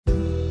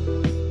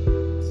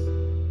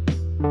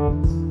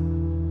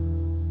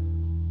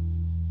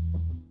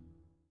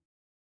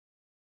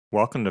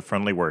Welcome to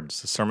Friendly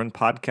Words, the sermon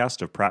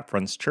podcast of Pratt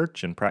Friends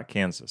Church in Pratt,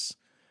 Kansas.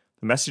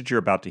 The message you're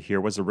about to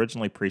hear was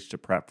originally preached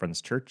at Pratt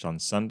Friends Church on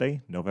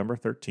Sunday, November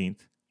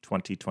 13th,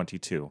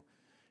 2022.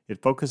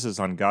 It focuses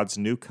on God's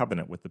new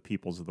covenant with the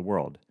peoples of the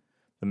world.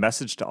 The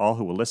message to all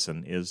who will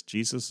listen is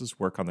Jesus'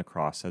 work on the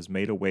cross has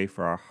made a way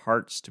for our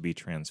hearts to be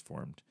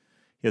transformed.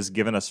 He has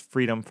given us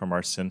freedom from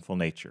our sinful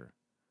nature.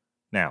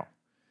 Now,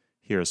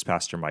 here is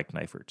Pastor Mike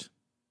Neifert.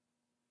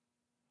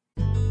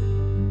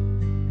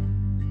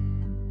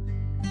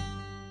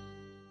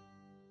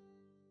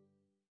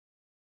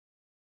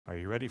 Are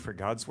you ready for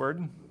God's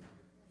word?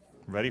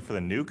 Ready for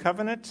the new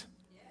covenant?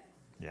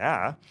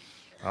 Yeah.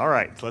 All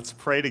right, let's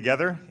pray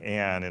together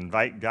and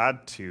invite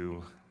God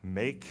to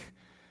make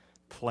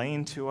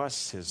plain to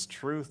us his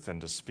truth and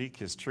to speak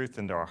his truth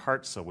into our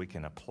hearts so we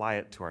can apply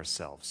it to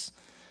ourselves.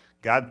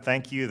 God,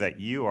 thank you that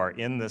you are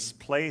in this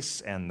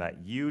place and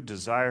that you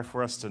desire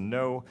for us to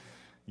know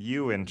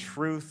you in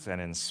truth and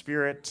in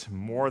spirit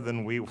more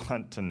than we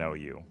want to know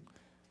you.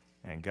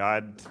 And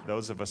God,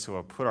 those of us who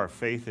have put our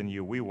faith in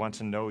you, we want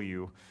to know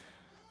you.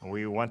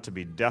 We want to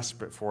be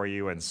desperate for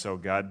you. And so,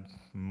 God,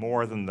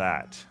 more than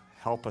that,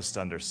 help us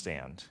to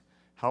understand.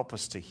 Help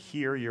us to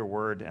hear your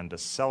word and to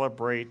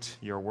celebrate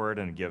your word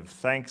and give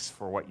thanks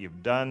for what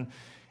you've done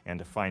and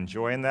to find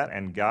joy in that.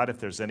 And God, if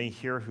there's any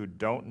here who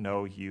don't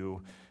know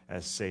you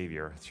as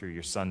Savior through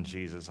your Son,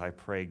 Jesus, I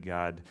pray,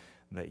 God,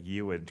 that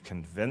you would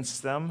convince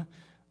them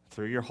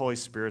through your Holy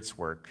Spirit's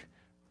work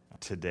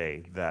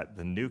today that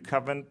the new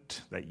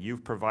covenant that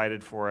you've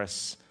provided for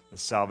us, the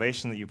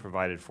salvation that you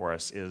provided for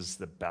us, is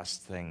the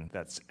best thing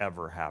that's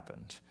ever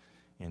happened.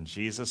 In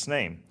Jesus'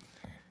 name,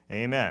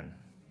 amen.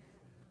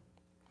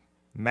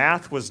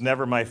 Math was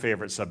never my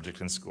favorite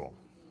subject in school.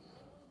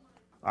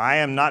 I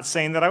am not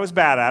saying that I was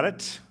bad at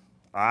it.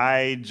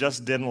 I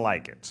just didn't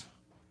like it.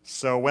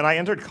 So when I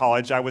entered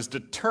college, I was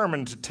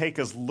determined to take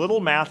as little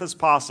math as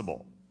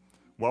possible.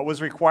 What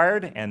was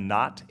required, and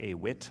not a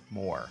whit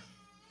more.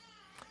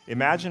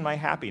 Imagine my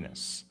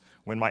happiness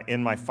when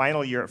in my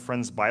final year at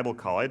Friends Bible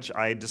College,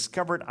 I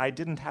discovered I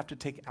didn't have to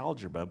take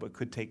algebra, but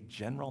could take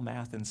general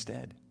math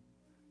instead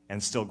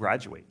and still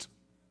graduate.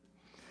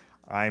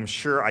 I'm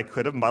sure I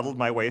could have muddled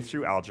my way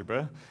through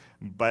algebra,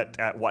 but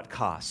at what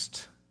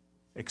cost?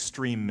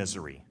 Extreme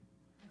misery.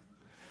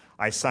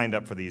 I signed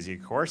up for the easy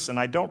course, and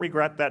I don't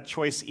regret that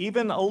choice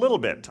even a little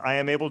bit. I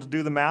am able to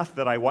do the math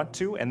that I want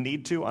to and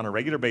need to on a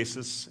regular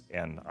basis,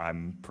 and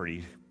I'm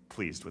pretty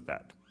pleased with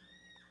that.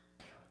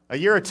 A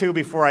year or two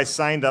before I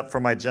signed up for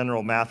my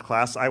general math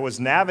class, I was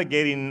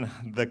navigating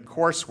the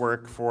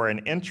coursework for an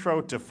Intro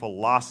to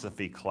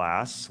Philosophy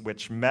class,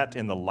 which met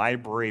in the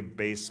library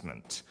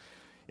basement.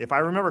 If I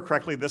remember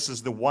correctly, this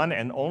is the one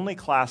and only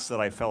class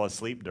that I fell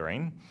asleep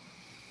during.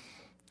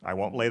 I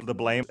won't lay the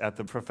blame at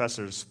the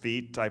professor's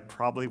feet. I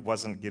probably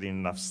wasn't getting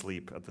enough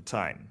sleep at the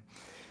time.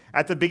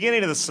 At the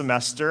beginning of the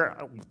semester,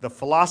 the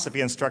philosophy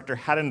instructor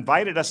had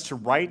invited us to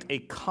write a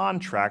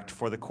contract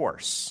for the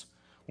course.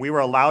 We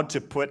were allowed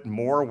to put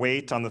more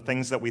weight on the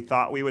things that we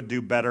thought we would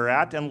do better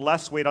at and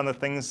less weight on the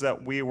things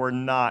that we were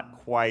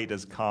not quite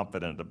as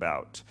confident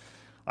about.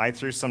 I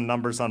threw some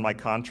numbers on my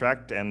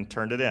contract and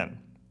turned it in.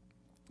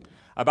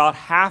 About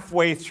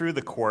halfway through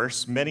the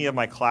course, many of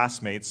my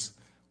classmates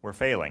were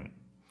failing.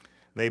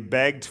 They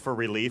begged for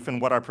relief,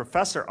 and what our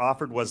professor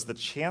offered was the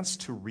chance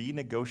to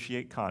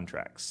renegotiate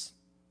contracts.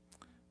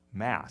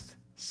 Math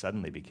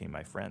suddenly became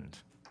my friend.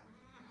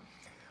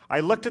 I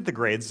looked at the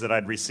grades that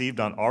I'd received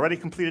on already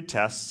completed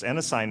tests and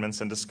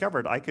assignments and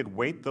discovered I could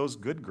weight those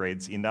good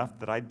grades enough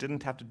that I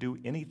didn't have to do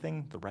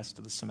anything the rest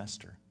of the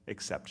semester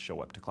except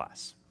show up to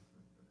class.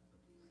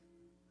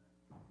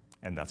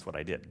 And that's what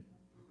I did.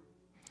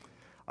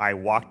 I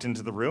walked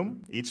into the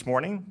room each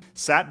morning,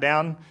 sat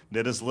down,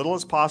 did as little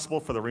as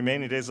possible for the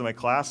remaining days of my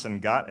class,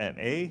 and got an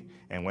A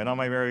and went on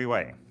my merry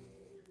way.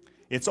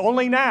 It's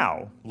only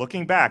now,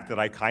 looking back, that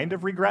I kind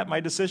of regret my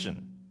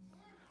decision.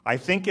 I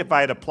think if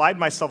I had applied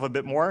myself a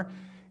bit more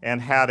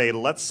and had a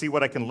let's see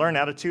what I can learn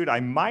attitude, I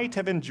might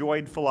have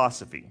enjoyed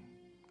philosophy.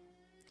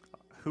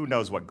 Who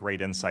knows what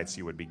great insights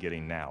you would be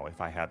getting now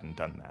if I hadn't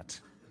done that.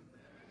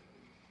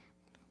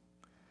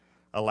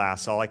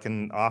 Alas, all I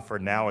can offer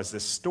now is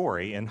this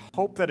story and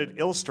hope that it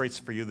illustrates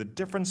for you the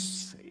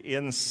difference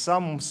in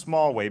some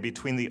small way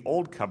between the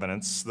old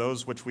covenants,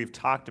 those which we've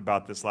talked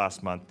about this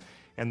last month,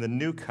 and the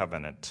new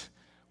covenant,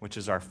 which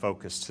is our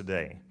focus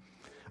today.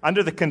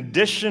 Under the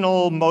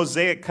conditional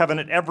Mosaic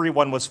covenant,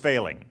 everyone was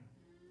failing.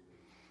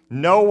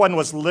 No one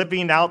was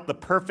living out the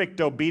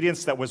perfect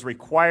obedience that was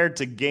required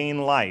to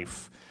gain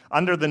life.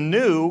 Under the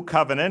new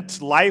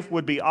covenant, life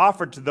would be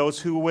offered to those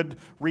who would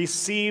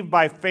receive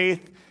by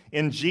faith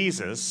in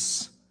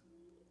Jesus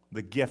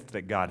the gift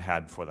that God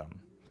had for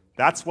them.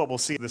 That's what we'll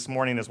see this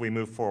morning as we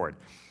move forward.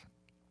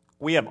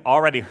 We have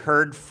already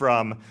heard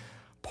from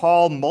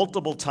Paul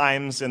multiple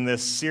times in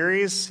this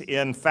series.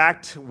 In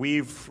fact,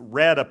 we've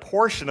read a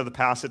portion of the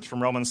passage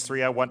from Romans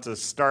 3 I want to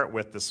start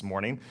with this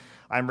morning.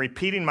 I'm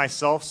repeating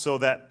myself so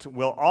that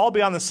we'll all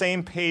be on the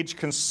same page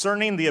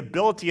concerning the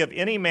ability of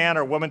any man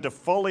or woman to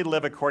fully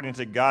live according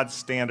to God's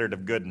standard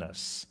of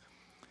goodness.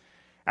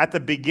 At the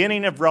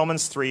beginning of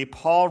Romans 3,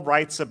 Paul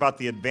writes about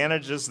the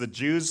advantages the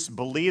Jews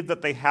believe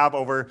that they have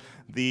over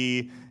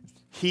the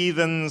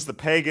heathens, the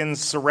pagans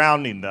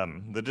surrounding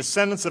them. The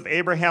descendants of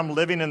Abraham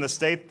living in the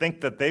state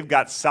think that they've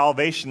got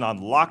salvation on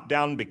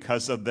lockdown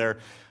because of their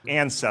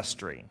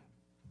ancestry.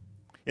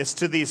 It's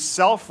to these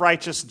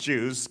self-righteous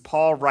Jews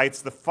Paul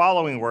writes the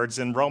following words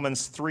in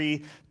Romans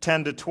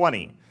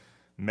 3:10-20.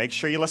 Make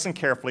sure you listen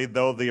carefully.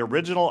 Though the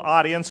original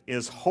audience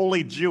is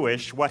wholly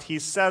Jewish, what he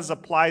says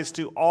applies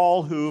to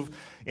all who've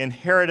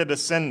inherited a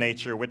sin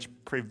nature which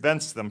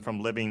prevents them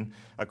from living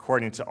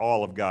according to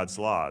all of God's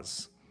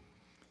laws.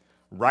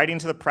 Writing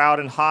to the proud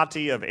and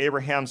haughty of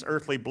Abraham's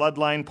earthly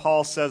bloodline,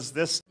 Paul says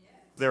this: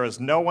 there is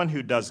no one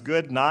who does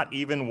good, not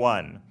even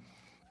one.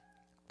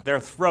 Their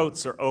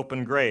throats are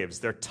open graves.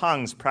 Their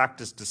tongues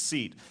practice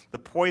deceit. The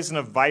poison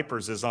of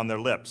vipers is on their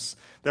lips.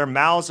 Their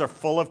mouths are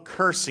full of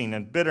cursing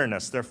and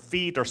bitterness. Their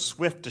feet are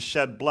swift to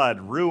shed blood.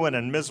 Ruin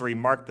and misery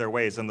mark their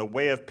ways, and the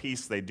way of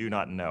peace they do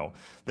not know.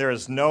 There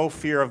is no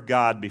fear of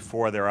God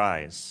before their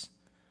eyes.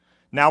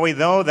 Now we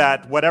know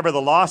that whatever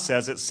the law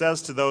says, it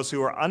says to those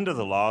who are under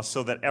the law,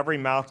 so that every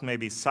mouth may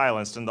be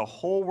silenced and the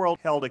whole world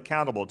held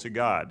accountable to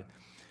God.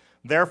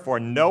 Therefore,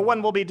 no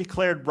one will be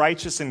declared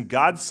righteous in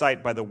God's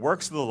sight by the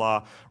works of the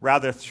law.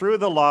 Rather, through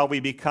the law,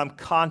 we become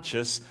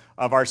conscious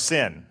of our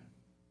sin.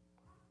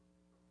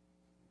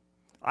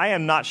 I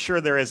am not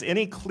sure there is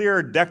any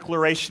clearer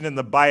declaration in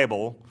the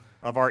Bible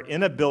of our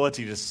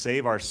inability to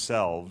save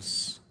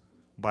ourselves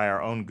by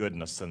our own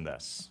goodness than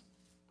this.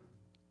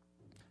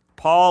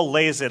 Paul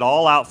lays it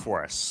all out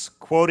for us,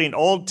 quoting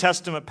Old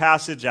Testament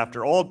passage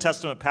after Old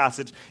Testament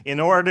passage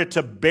in order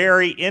to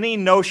bury any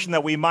notion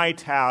that we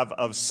might have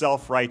of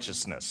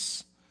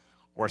self-righteousness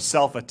or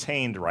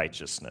self-attained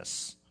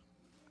righteousness.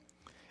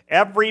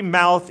 Every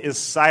mouth is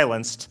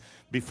silenced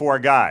before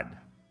God.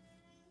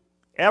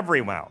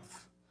 Every mouth.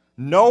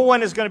 No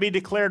one is going to be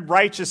declared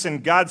righteous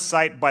in God's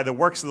sight by the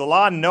works of the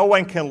law. No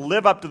one can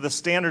live up to the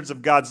standards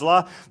of God's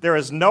law. There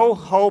is no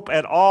hope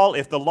at all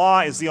if the law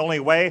is the only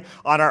way.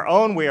 On our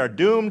own, we are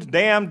doomed,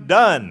 damned,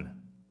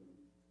 done.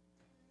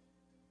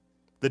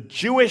 The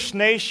Jewish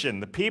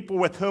nation, the people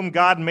with whom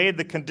God made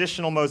the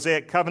conditional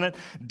Mosaic covenant,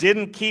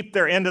 didn't keep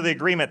their end of the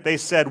agreement. They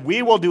said,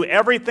 we will do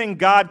everything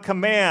God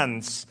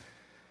commands,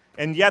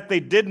 and yet they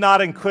did not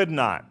and could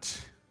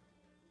not.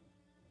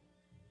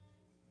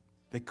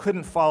 They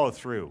couldn't follow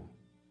through.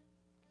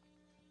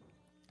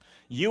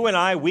 You and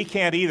I, we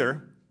can't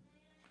either.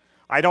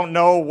 I don't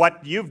know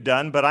what you've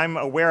done, but I'm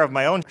aware of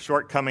my own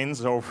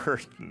shortcomings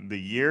over the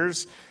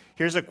years.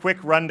 Here's a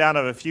quick rundown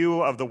of a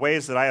few of the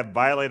ways that I have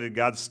violated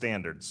God's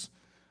standards.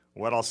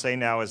 What I'll say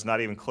now is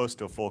not even close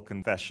to a full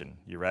confession.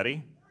 You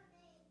ready?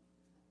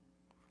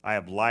 I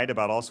have lied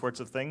about all sorts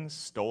of things,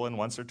 stolen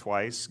once or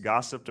twice,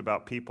 gossiped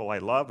about people I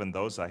love and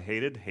those I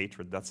hated.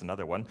 Hatred, that's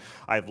another one.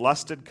 I've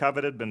lusted,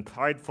 coveted, been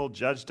prideful,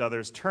 judged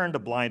others, turned a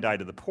blind eye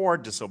to the poor,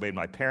 disobeyed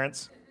my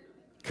parents,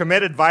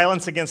 committed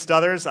violence against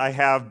others. I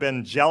have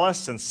been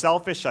jealous and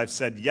selfish. I've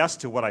said yes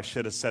to what I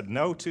should have said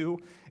no to,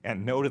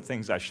 and no to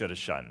things I should have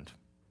shunned.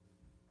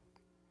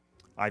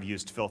 I've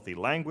used filthy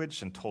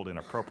language and told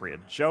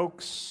inappropriate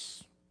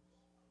jokes,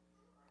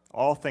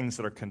 all things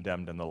that are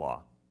condemned in the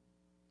law.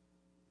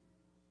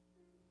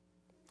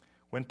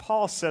 When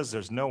Paul says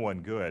there's no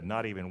one good,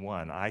 not even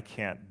one, I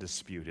can't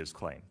dispute his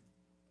claim.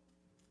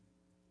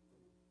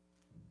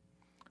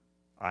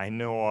 I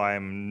know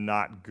I'm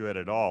not good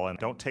at all, and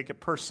don't take it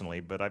personally,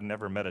 but I've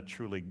never met a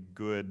truly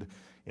good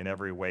in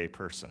every way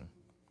person.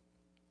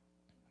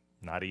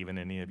 Not even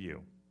any of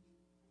you.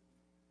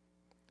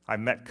 I've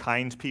met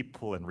kind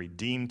people and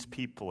redeemed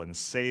people and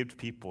saved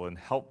people and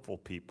helpful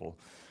people,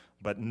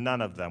 but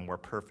none of them were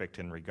perfect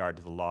in regard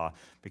to the law,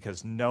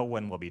 because no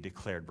one will be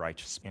declared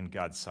righteous in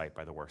God's sight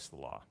by the works of the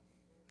law.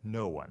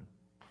 No one.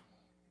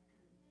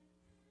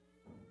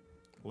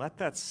 Let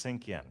that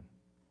sink in.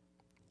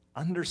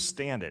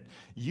 Understand it.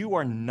 You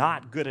are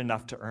not good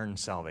enough to earn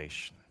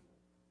salvation.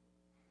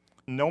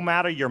 No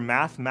matter your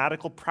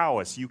mathematical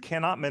prowess, you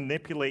cannot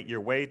manipulate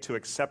your way to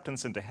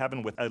acceptance into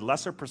heaven with a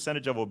lesser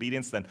percentage of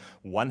obedience than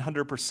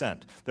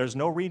 100%. There's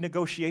no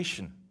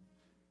renegotiation.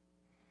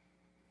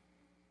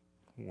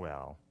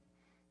 Well,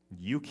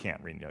 you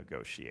can't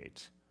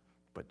renegotiate,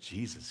 but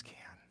Jesus can.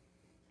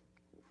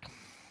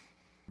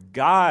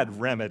 God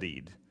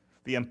remedied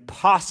the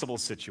impossible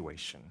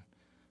situation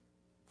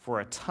for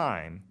a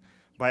time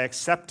by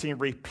accepting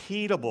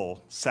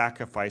repeatable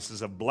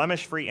sacrifices of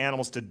blemish-free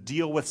animals to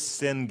deal with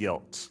sin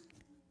guilt.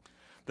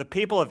 The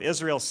people of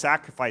Israel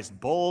sacrificed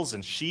bulls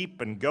and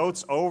sheep and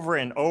goats over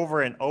and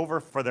over and over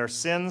for their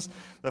sins.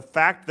 The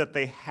fact that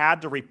they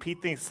had to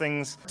repeat these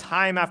things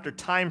time after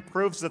time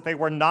proves that they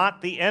were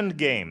not the end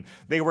game.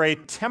 They were a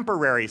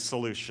temporary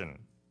solution.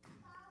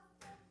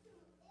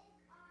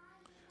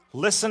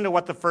 Listen to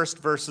what the first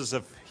verses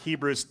of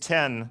Hebrews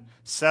 10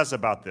 says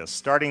about this.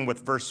 Starting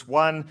with verse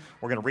 1,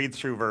 we're going to read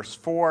through verse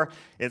 4.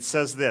 It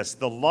says this: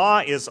 the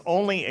law is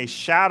only a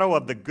shadow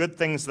of the good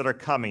things that are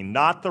coming,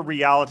 not the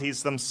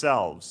realities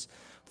themselves.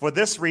 For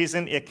this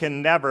reason, it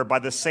can never, by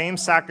the same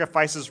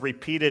sacrifices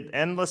repeated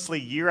endlessly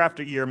year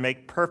after year,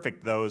 make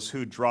perfect those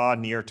who draw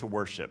near to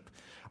worship.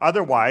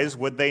 Otherwise,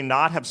 would they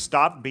not have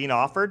stopped being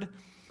offered?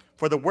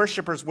 For the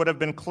worshippers would have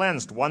been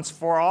cleansed once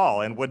for all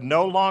and would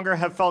no longer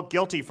have felt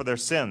guilty for their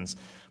sins.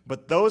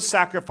 But those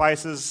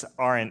sacrifices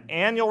are an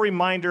annual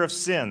reminder of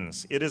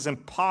sins. It is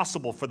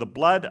impossible for the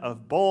blood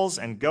of bulls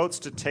and goats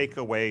to take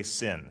away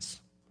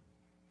sins.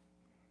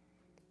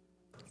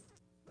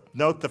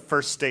 Note the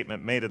first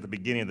statement made at the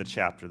beginning of the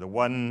chapter, the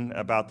one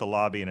about the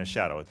law being a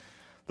shadow.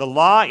 The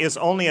law is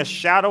only a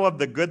shadow of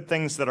the good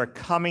things that are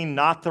coming,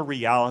 not the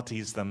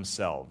realities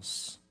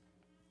themselves.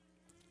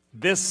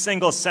 This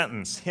single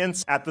sentence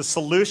hints at the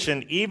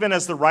solution, even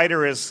as the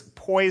writer is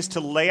poised to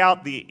lay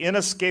out the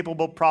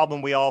inescapable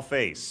problem we all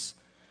face.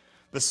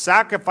 The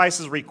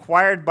sacrifices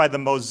required by the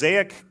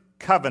Mosaic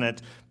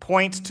covenant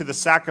point to the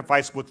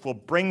sacrifice which will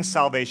bring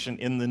salvation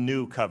in the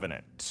new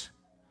covenant.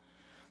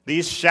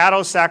 These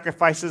shadow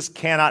sacrifices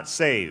cannot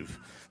save.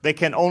 They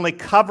can only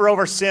cover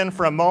over sin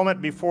for a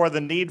moment before the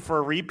need for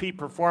a repeat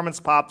performance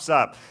pops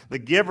up. The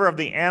giver of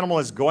the animal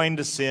is going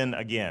to sin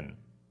again,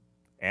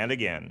 and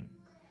again,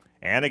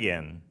 and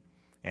again,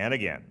 and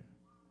again.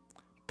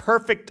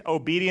 Perfect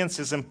obedience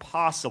is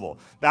impossible.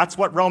 That's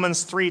what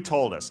Romans 3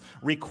 told us.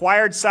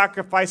 Required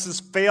sacrifices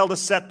fail to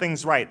set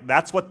things right.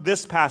 That's what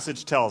this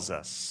passage tells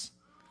us.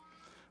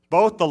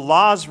 Both the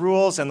law's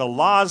rules and the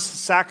law's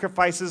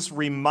sacrifices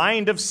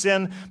remind of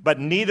sin, but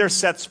neither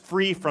sets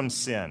free from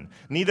sin.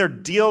 Neither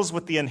deals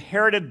with the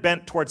inherited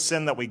bent towards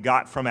sin that we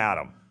got from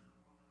Adam.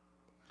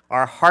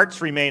 Our hearts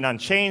remain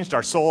unchanged,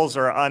 our souls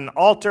are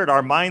unaltered,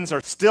 our minds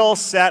are still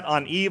set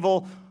on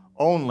evil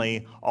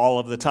only all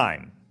of the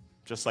time,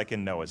 just like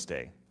in Noah's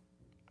day.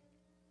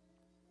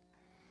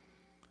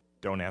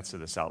 Don't answer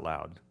this out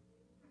loud.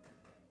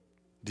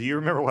 Do you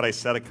remember what I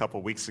said a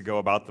couple weeks ago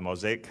about the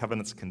Mosaic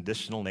covenant's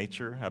conditional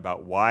nature,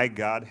 about why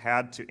God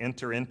had to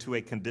enter into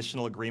a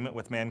conditional agreement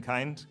with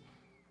mankind?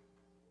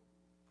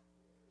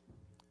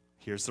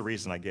 Here's the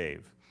reason I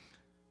gave.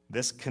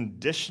 This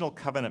conditional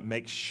covenant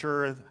makes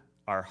sure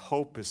our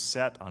hope is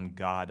set on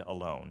God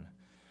alone.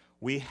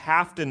 We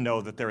have to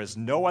know that there is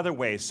no other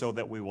way so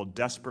that we will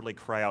desperately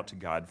cry out to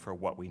God for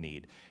what we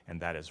need, and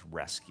that is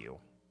rescue.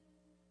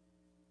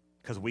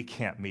 Because we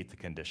can't meet the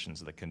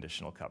conditions of the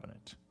conditional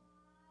covenant.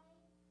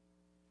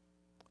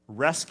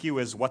 Rescue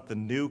is what the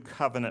new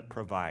covenant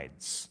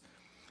provides.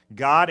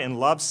 God in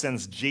love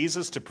sends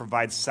Jesus to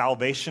provide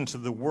salvation to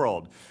the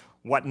world.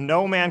 What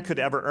no man could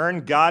ever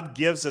earn, God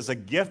gives as a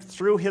gift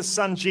through his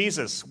son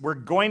Jesus. We're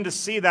going to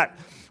see that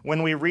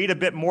when we read a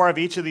bit more of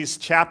each of these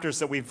chapters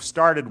that we've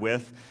started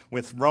with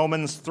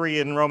Romans 3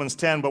 and Romans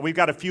 10, but we've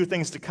got a few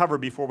things to cover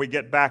before we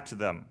get back to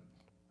them.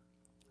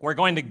 We're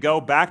going to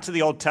go back to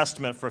the Old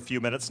Testament for a few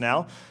minutes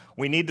now.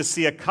 We need to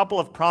see a couple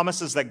of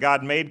promises that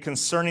God made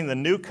concerning the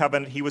new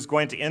covenant he was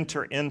going to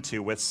enter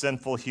into with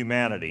sinful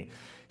humanity.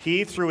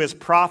 He, through his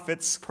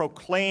prophets,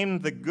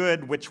 proclaimed the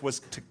good which was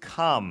to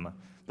come,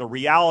 the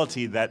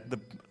reality that the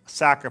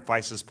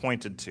sacrifices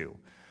pointed to.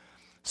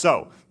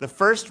 So, the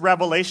first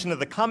revelation of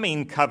the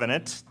coming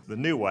covenant, the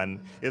new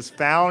one, is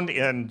found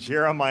in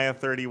Jeremiah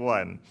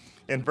 31.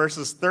 In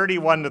verses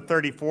 31 to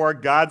 34,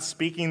 God,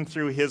 speaking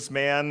through his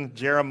man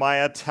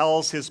Jeremiah,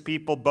 tells his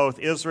people, both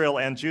Israel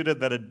and Judah,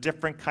 that a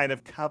different kind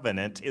of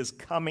covenant is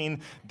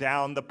coming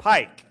down the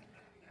pike.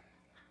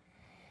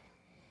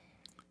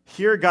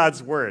 Hear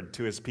God's word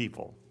to his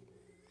people.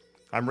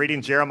 I'm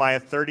reading Jeremiah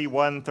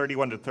 31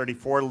 to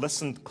 34.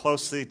 Listen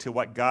closely to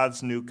what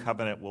God's new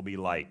covenant will be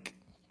like.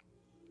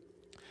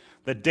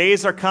 The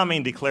days are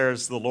coming,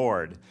 declares the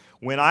Lord,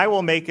 when I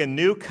will make a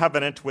new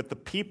covenant with the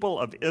people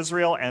of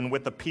Israel and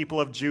with the people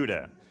of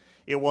Judah.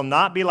 It will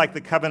not be like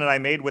the covenant I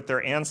made with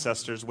their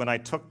ancestors when I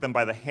took them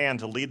by the hand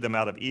to lead them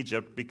out of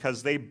Egypt,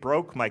 because they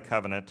broke my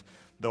covenant,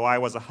 though I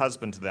was a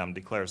husband to them,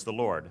 declares the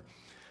Lord.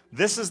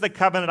 This is the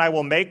covenant I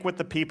will make with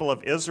the people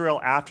of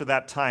Israel after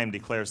that time,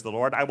 declares the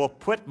Lord. I will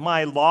put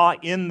my law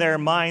in their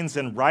minds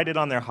and write it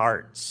on their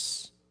hearts.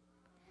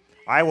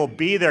 I will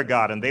be their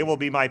God, and they will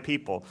be my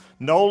people.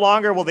 No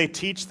longer will they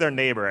teach their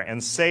neighbor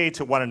and say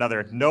to one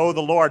another, know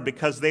the Lord,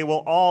 because they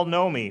will all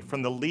know me,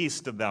 from the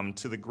least of them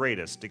to the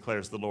greatest,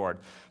 declares the Lord.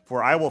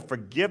 For I will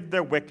forgive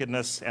their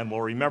wickedness and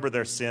will remember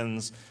their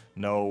sins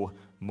no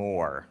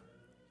more.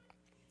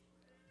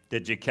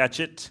 Did you catch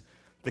it?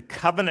 The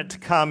covenant to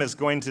come is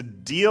going to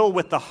deal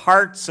with the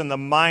hearts and the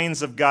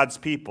minds of God's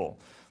people.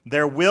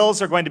 Their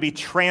wills are going to be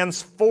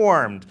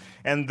transformed,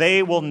 and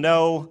they will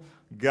know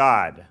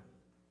God.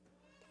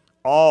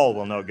 All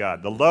will know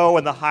God, the low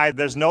and the high.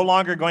 There's no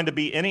longer going to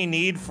be any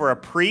need for a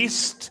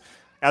priest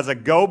as a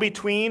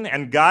go-between,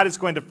 and God is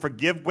going to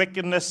forgive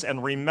wickedness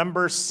and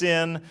remember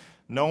sin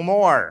no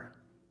more.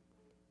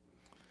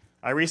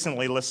 I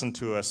recently listened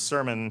to a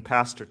sermon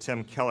Pastor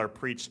Tim Keller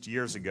preached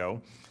years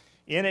ago.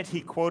 In it,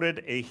 he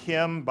quoted a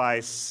hymn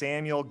by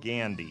Samuel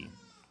Gandy,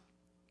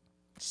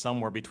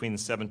 somewhere between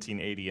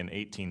 1780 and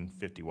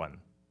 1851.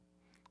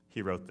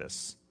 He wrote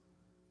this: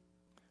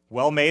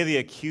 well may the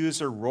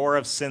accuser roar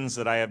of sins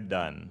that I have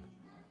done.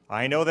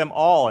 I know them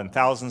all and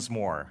thousands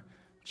more.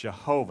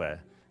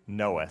 Jehovah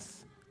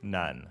knoweth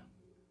none.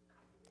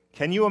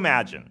 Can you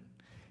imagine?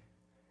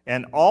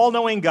 An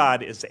all-knowing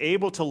God is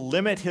able to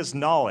limit his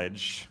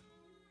knowledge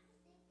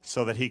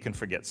so that he can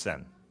forget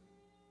sin.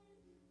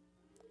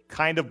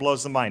 Kind of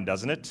blows the mind,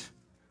 doesn't it?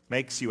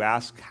 Makes you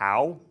ask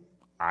how?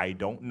 I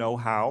don't know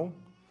how.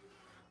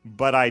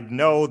 But I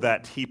know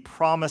that he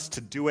promised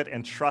to do it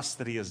and trust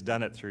that he has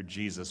done it through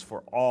Jesus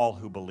for all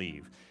who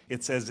believe.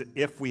 It's as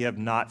if we have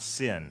not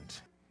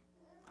sinned.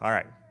 All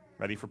right,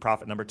 ready for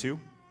prophet number 2?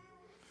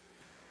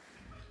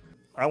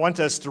 I want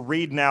us to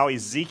read now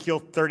Ezekiel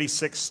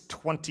 36,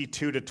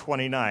 22 to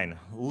 29.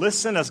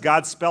 Listen as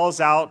God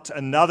spells out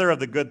another of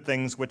the good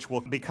things which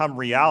will become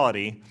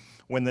reality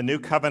when the new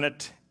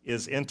covenant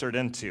is entered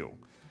into.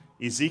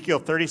 Ezekiel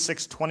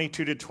 36,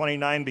 22 to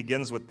 29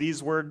 begins with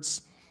these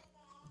words.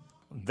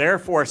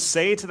 Therefore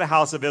say to the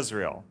house of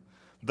Israel,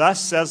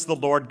 thus says the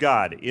Lord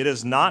God, it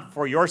is not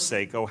for your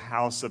sake, O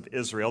house of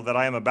Israel, that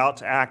I am about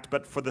to act,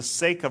 but for the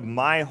sake of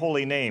my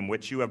holy name,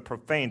 which you have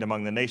profaned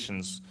among the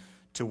nations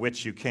to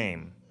which you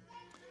came.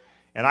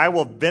 And I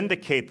will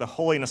vindicate the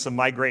holiness of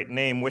my great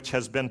name, which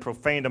has been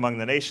profaned among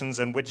the nations,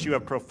 and which you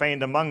have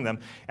profaned among them.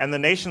 And the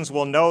nations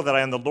will know that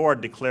I am the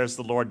Lord, declares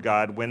the Lord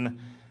God, when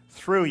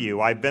through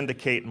you I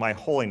vindicate my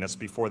holiness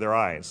before their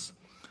eyes.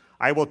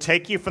 I will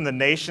take you from the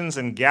nations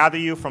and gather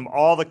you from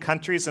all the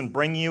countries and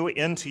bring you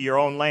into your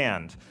own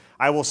land.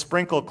 I will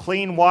sprinkle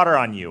clean water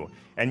on you,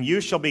 and you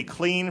shall be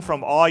clean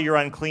from all your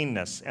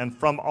uncleanness, and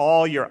from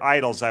all your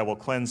idols I will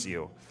cleanse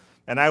you.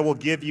 And I will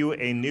give you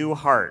a new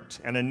heart,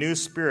 and a new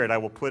spirit I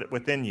will put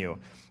within you.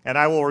 And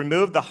I will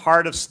remove the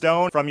heart of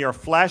stone from your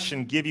flesh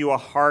and give you a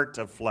heart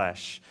of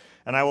flesh.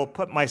 And I will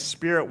put my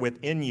spirit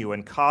within you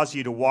and cause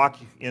you to walk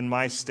in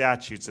my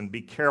statutes and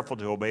be careful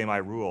to obey my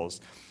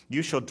rules.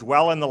 You shall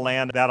dwell in the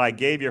land that I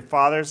gave your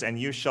fathers, and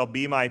you shall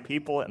be my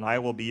people, and I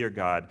will be your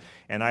God.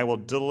 And I will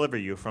deliver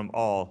you from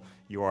all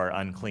your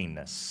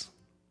uncleanness.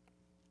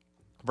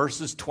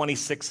 Verses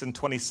 26 and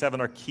 27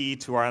 are key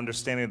to our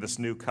understanding of this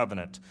new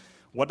covenant.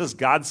 What does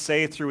God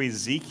say through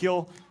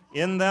Ezekiel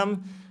in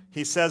them?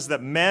 He says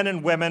that men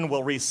and women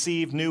will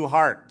receive new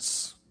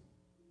hearts.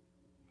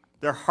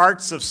 Their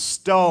hearts of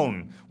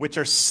stone, which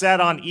are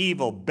set on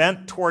evil,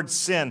 bent towards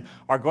sin,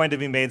 are going to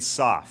be made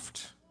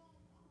soft.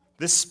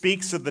 This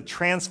speaks of the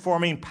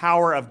transforming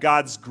power of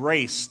God's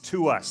grace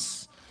to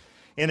us.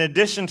 In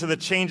addition to the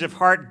change of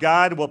heart,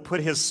 God will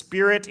put his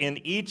spirit in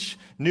each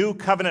new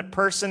covenant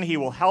person. He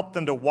will help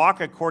them to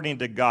walk according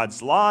to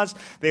God's laws.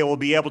 They will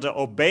be able to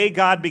obey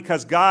God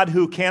because God,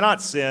 who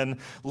cannot sin,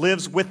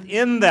 lives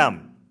within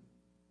them.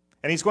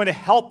 And he's going to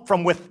help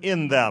from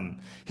within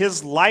them.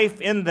 His life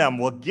in them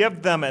will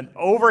give them an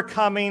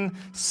overcoming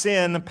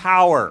sin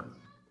power.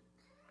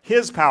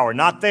 His power,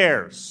 not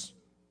theirs.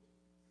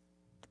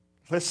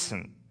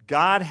 Listen,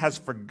 God has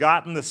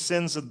forgotten the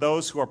sins of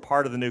those who are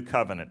part of the new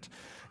covenant.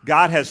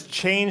 God has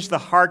changed the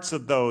hearts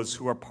of those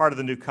who are part of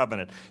the new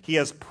covenant. He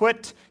has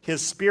put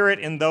his spirit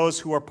in those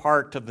who are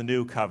part of the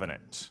new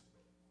covenant.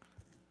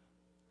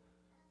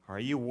 Are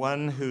you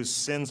one whose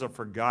sins are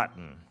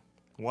forgotten?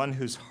 One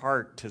whose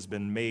heart has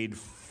been made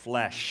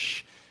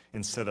flesh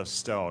instead of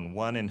stone?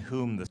 One in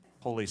whom the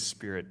Holy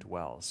Spirit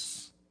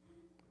dwells?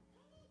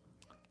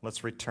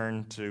 Let's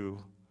return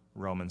to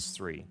Romans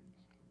 3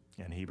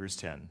 and Hebrews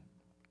 10.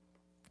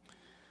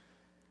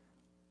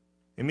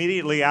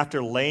 Immediately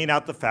after laying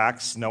out the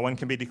facts, no one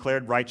can be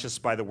declared righteous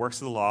by the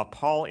works of the law,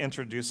 Paul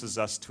introduces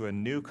us to a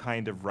new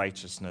kind of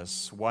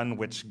righteousness, one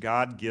which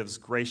God gives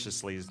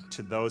graciously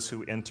to those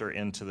who enter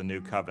into the new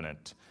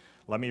covenant.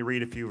 Let me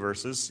read a few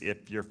verses.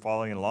 If you're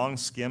following along,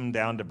 skim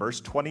down to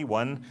verse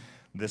 21.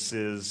 This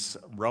is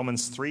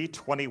Romans 3,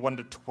 21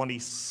 to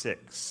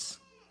 26.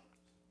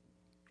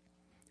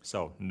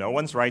 So, no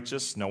one's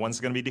righteous. No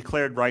one's going to be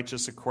declared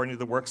righteous according to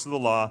the works of the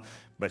law.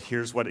 But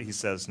here's what he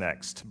says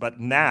next. But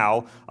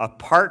now,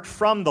 apart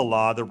from the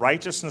law, the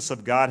righteousness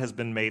of God has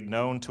been made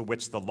known, to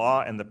which the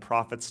law and the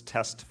prophets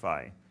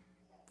testify.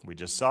 We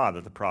just saw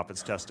that the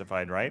prophets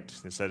testified, right?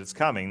 They said it's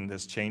coming,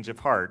 this change of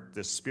heart,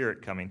 this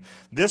spirit coming.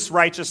 This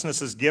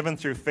righteousness is given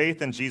through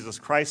faith in Jesus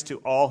Christ to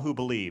all who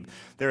believe.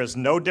 There is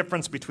no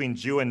difference between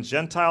Jew and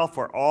Gentile,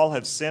 for all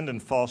have sinned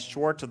and fall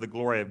short of the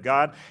glory of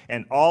God,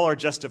 and all are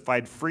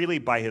justified freely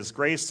by his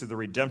grace through the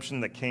redemption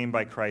that came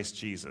by Christ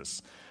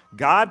Jesus.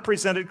 God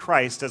presented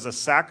Christ as a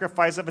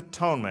sacrifice of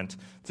atonement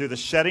through the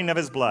shedding of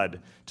his blood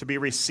to be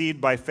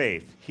received by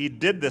faith. He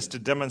did this to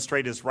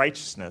demonstrate his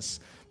righteousness,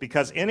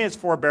 because in his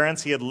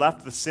forbearance he had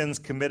left the sins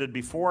committed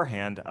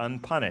beforehand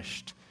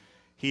unpunished.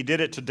 He did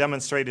it to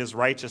demonstrate his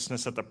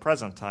righteousness at the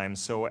present time,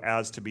 so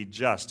as to be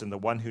just and the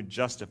one who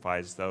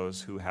justifies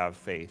those who have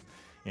faith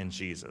in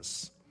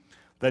Jesus.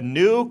 The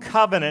new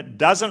covenant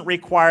doesn't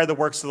require the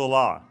works of the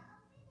law.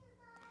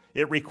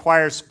 It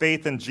requires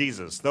faith in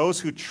Jesus. Those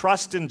who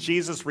trust in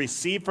Jesus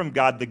receive from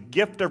God the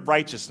gift of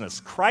righteousness,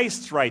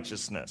 Christ's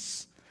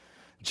righteousness.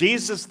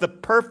 Jesus, the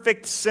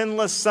perfect,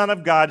 sinless Son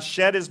of God,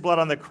 shed his blood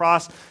on the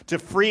cross to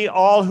free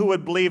all who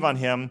would believe on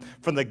him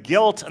from the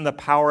guilt and the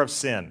power of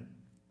sin.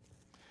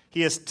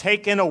 He has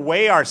taken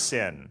away our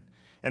sin,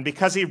 And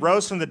because he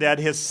rose from the dead,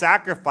 his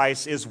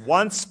sacrifice is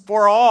once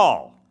for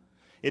all.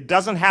 It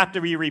doesn't have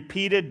to be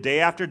repeated day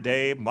after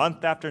day,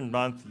 month after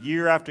month,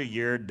 year after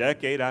year,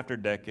 decade after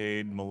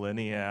decade,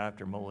 millennia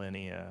after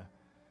millennia.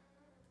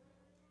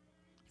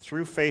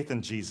 Through faith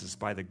in Jesus,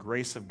 by the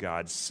grace of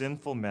God,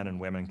 sinful men and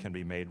women can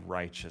be made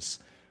righteous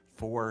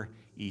for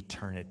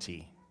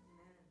eternity.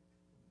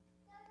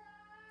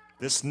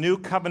 This new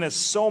covenant is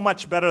so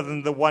much better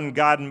than the one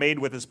God made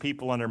with his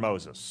people under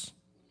Moses.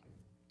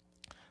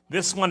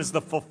 This one is the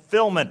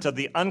fulfillment of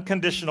the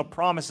unconditional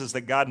promises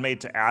that God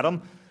made to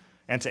Adam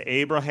and to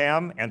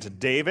Abraham and to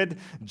David.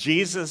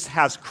 Jesus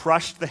has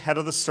crushed the head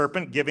of the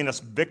serpent, giving us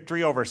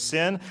victory over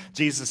sin.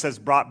 Jesus has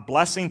brought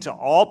blessing to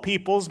all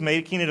peoples,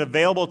 making it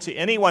available to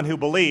anyone who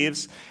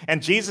believes.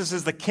 And Jesus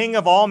is the King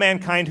of all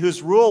mankind,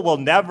 whose rule will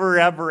never,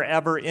 ever,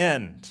 ever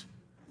end.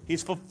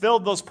 He's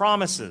fulfilled those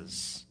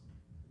promises.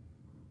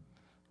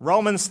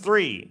 Romans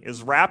 3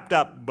 is wrapped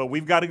up, but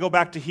we've got to go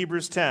back to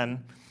Hebrews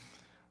 10.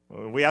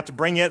 We have to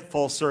bring it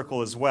full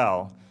circle as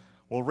well.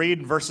 We'll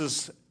read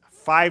verses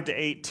 5 to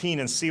 18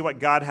 and see what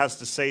God has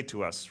to say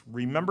to us.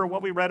 Remember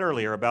what we read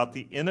earlier about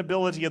the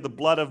inability of the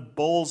blood of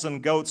bulls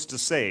and goats to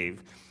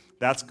save.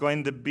 That's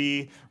going to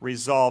be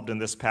resolved in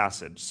this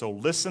passage. So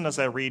listen as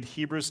I read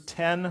Hebrews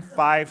 10,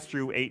 5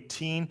 through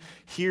 18.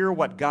 Hear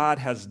what God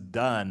has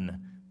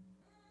done.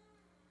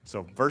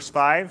 So verse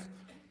 5,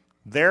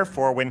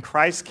 therefore, when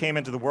Christ came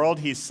into the world,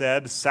 he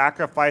said,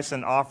 sacrifice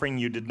and offering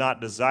you did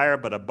not desire,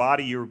 but a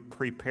body you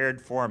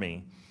prepared for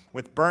me.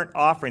 With burnt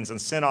offerings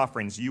and sin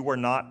offerings you were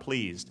not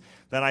pleased.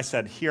 Then I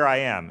said, here I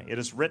am. It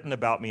is written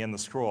about me in the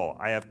scroll.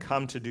 I have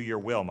come to do your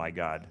will, my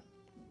God.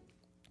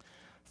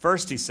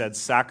 First he said,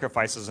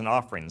 sacrifices and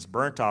offerings,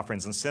 burnt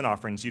offerings and sin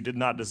offerings you did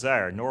not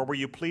desire, nor were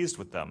you pleased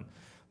with them,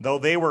 though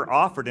they were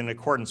offered in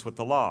accordance with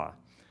the law.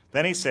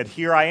 Then he said,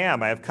 here I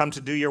am. I have come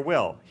to do your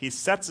will. He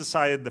sets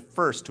aside the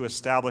first to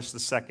establish the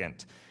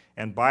second.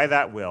 And by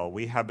that will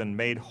we have been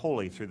made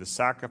holy through the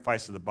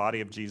sacrifice of the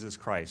body of Jesus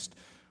Christ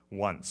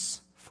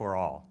once for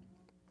all.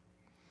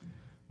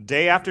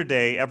 Day after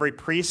day, every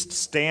priest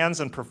stands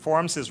and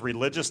performs his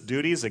religious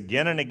duties.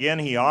 Again and again,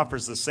 he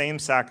offers the same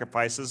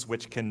sacrifices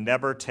which can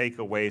never take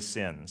away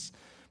sins.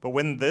 But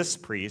when this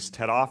priest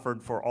had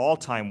offered for all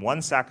time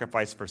one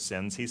sacrifice for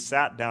sins, he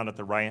sat down at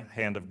the right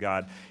hand of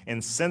God.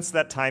 And since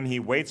that time, he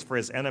waits for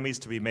his enemies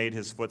to be made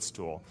his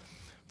footstool.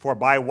 For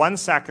by one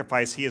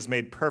sacrifice, he has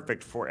made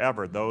perfect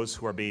forever those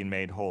who are being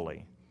made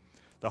holy.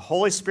 The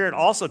Holy Spirit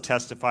also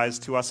testifies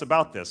to us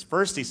about this.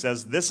 First, he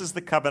says, this is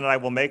the covenant I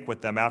will make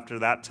with them after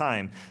that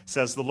time,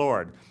 says the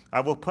Lord. I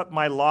will put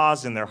my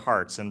laws in their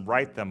hearts and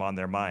write them on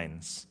their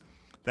minds.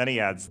 Then he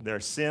adds, their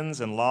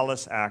sins and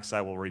lawless acts I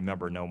will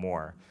remember no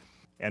more.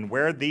 And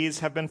where these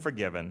have been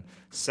forgiven,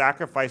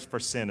 sacrifice for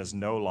sin is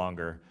no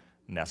longer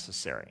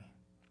necessary.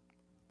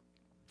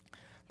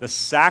 The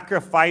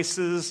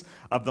sacrifices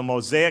of the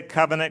Mosaic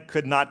covenant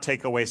could not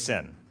take away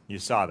sin. You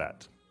saw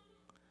that.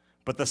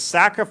 But the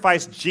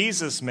sacrifice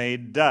Jesus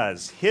made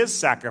does. His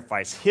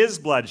sacrifice, his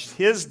blood,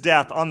 his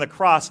death on the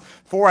cross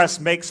for us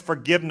makes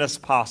forgiveness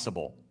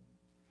possible.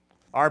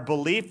 Our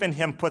belief in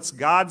him puts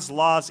God's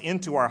laws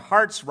into our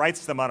hearts,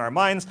 writes them on our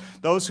minds.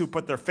 Those who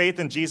put their faith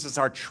in Jesus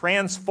are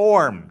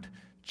transformed,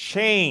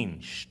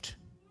 changed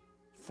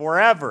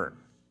forever.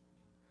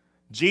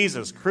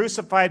 Jesus,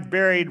 crucified,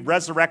 buried,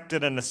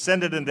 resurrected, and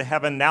ascended into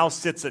heaven, now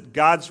sits at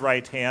God's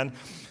right hand.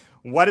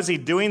 What is he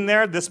doing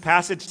there? This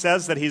passage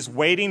says that he's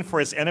waiting for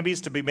his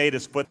enemies to be made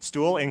his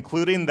footstool,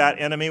 including that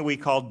enemy we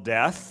call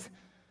death.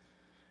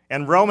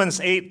 And Romans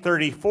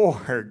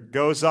 8:34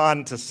 goes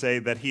on to say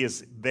that he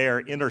is there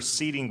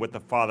interceding with the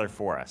Father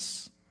for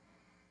us.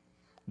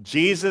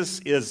 Jesus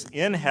is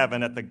in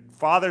heaven at the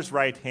Father's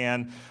right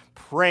hand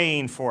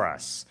praying for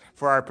us,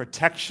 for our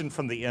protection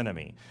from the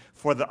enemy,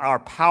 for our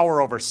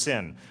power over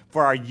sin,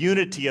 for our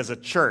unity as a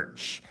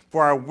church,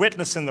 for our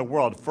witness in the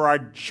world, for our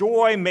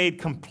joy made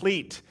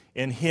complete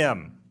in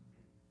him.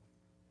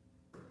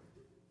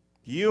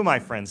 You, my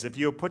friends, if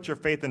you have put your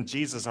faith in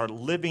Jesus, are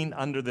living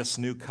under this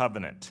new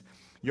covenant.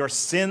 Your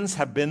sins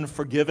have been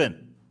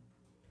forgiven.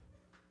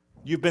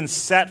 You've been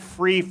set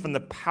free from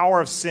the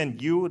power of sin.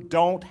 You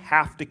don't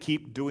have to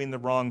keep doing the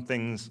wrong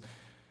things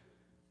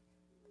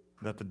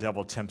that the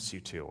devil tempts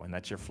you to and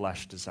that your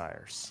flesh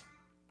desires.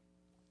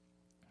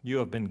 You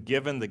have been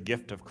given the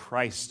gift of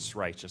Christ's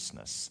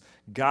righteousness.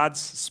 God's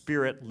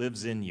Spirit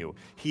lives in you.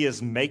 He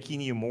is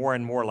making you more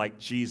and more like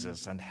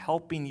Jesus and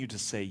helping you to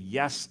say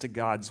yes to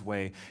God's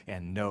way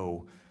and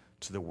no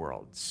to the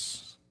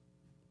world's.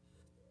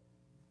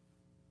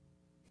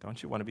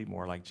 Don't you want to be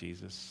more like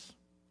Jesus?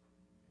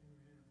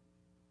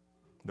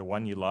 The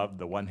one you love,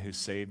 the one who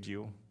saved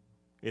you?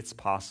 It's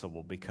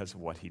possible because of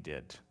what he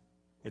did.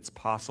 It's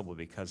possible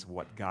because of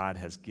what God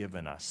has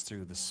given us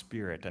through the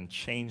Spirit and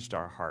changed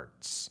our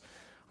hearts.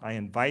 I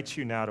invite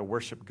you now to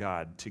worship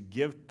God, to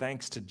give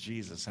thanks to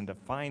Jesus, and to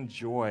find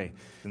joy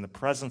in the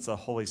presence of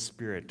the Holy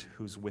Spirit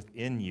who's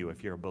within you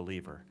if you're a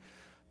believer.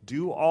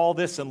 Do all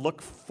this and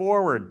look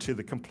forward to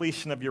the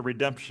completion of your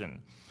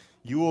redemption.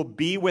 You will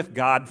be with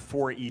God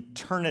for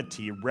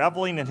eternity,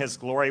 reveling in his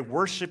glory,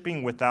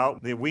 worshiping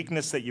without the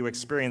weakness that you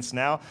experience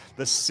now,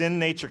 the sin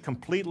nature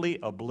completely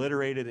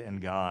obliterated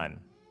and gone.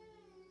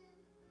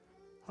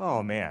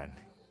 Oh man,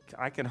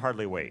 I can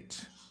hardly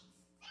wait.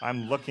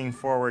 I'm looking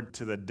forward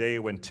to the day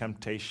when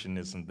temptation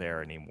isn't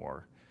there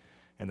anymore,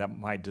 and that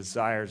my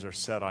desires are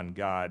set on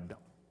God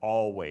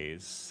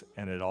always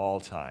and at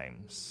all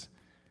times,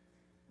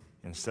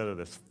 instead of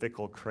this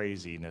fickle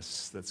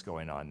craziness that's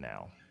going on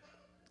now.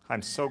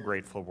 I'm so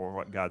grateful for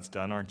what God's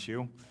done, aren't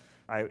you?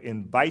 I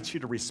invite you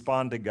to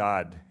respond to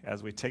God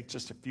as we take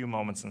just a few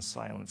moments in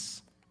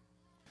silence.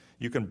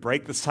 You can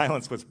break the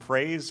silence with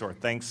praise or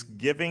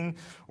thanksgiving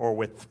or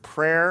with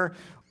prayer.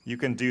 You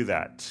can do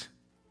that.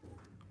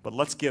 But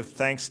let's give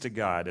thanks to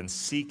God and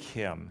seek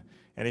him.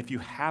 And if you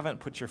haven't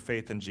put your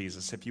faith in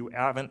Jesus, if you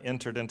haven't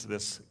entered into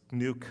this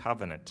new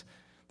covenant,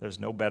 there's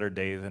no better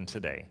day than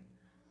today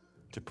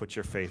to put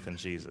your faith in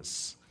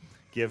Jesus.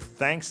 Give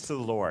thanks to the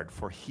Lord,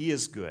 for he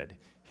is good.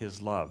 His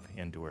love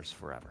endures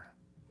forever.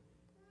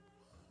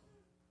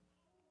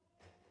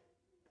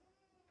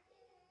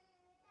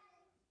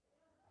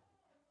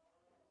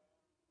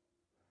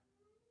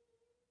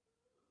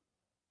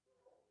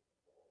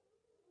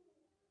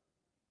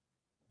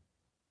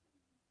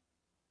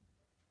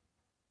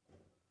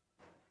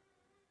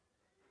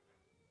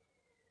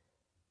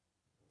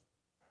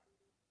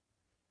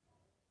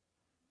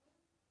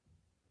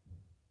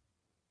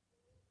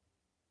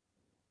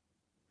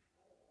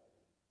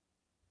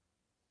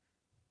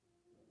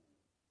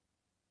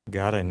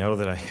 God, I know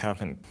that I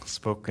haven't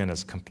spoken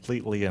as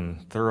completely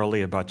and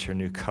thoroughly about your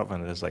new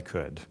covenant as I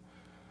could.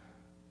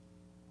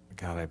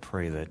 God, I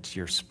pray that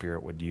your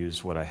Spirit would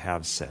use what I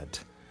have said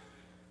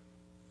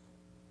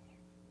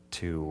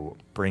to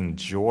bring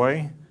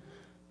joy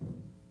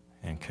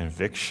and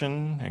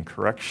conviction and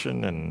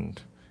correction and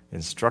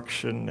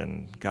instruction.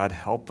 And God,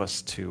 help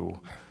us to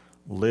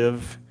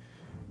live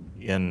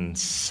in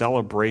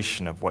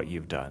celebration of what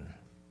you've done.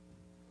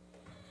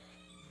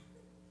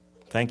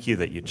 Thank you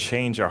that you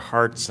change our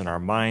hearts and our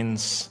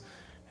minds,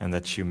 and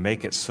that you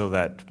make it so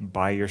that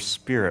by your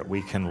Spirit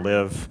we can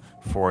live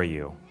for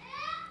you.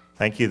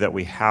 Thank you that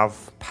we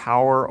have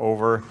power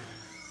over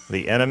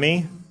the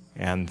enemy,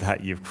 and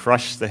that you've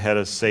crushed the head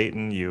of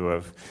Satan. You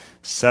have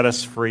set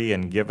us free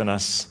and given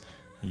us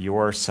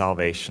your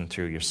salvation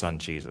through your Son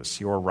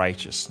Jesus, your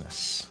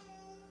righteousness.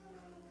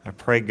 I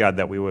pray, God,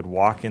 that we would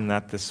walk in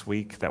that this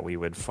week, that we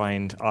would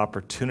find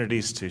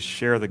opportunities to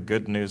share the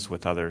good news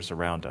with others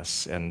around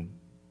us, and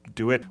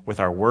do it with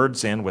our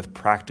words and with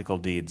practical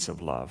deeds of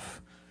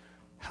love.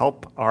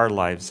 Help our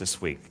lives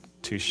this week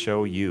to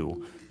show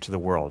you to the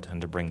world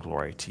and to bring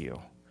glory to you.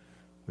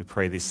 We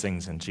pray these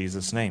things in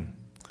Jesus' name.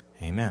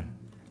 Amen.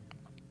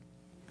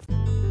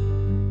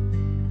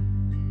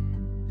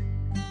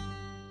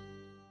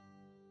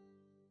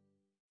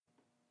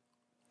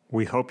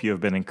 We hope you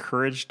have been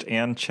encouraged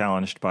and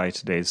challenged by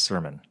today's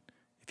sermon.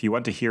 If you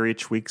want to hear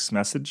each week's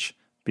message,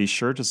 be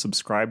sure to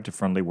subscribe to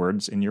Friendly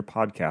Words in your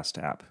podcast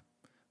app.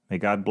 May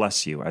God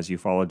bless you as you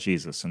follow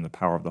Jesus in the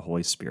power of the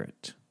Holy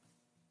Spirit.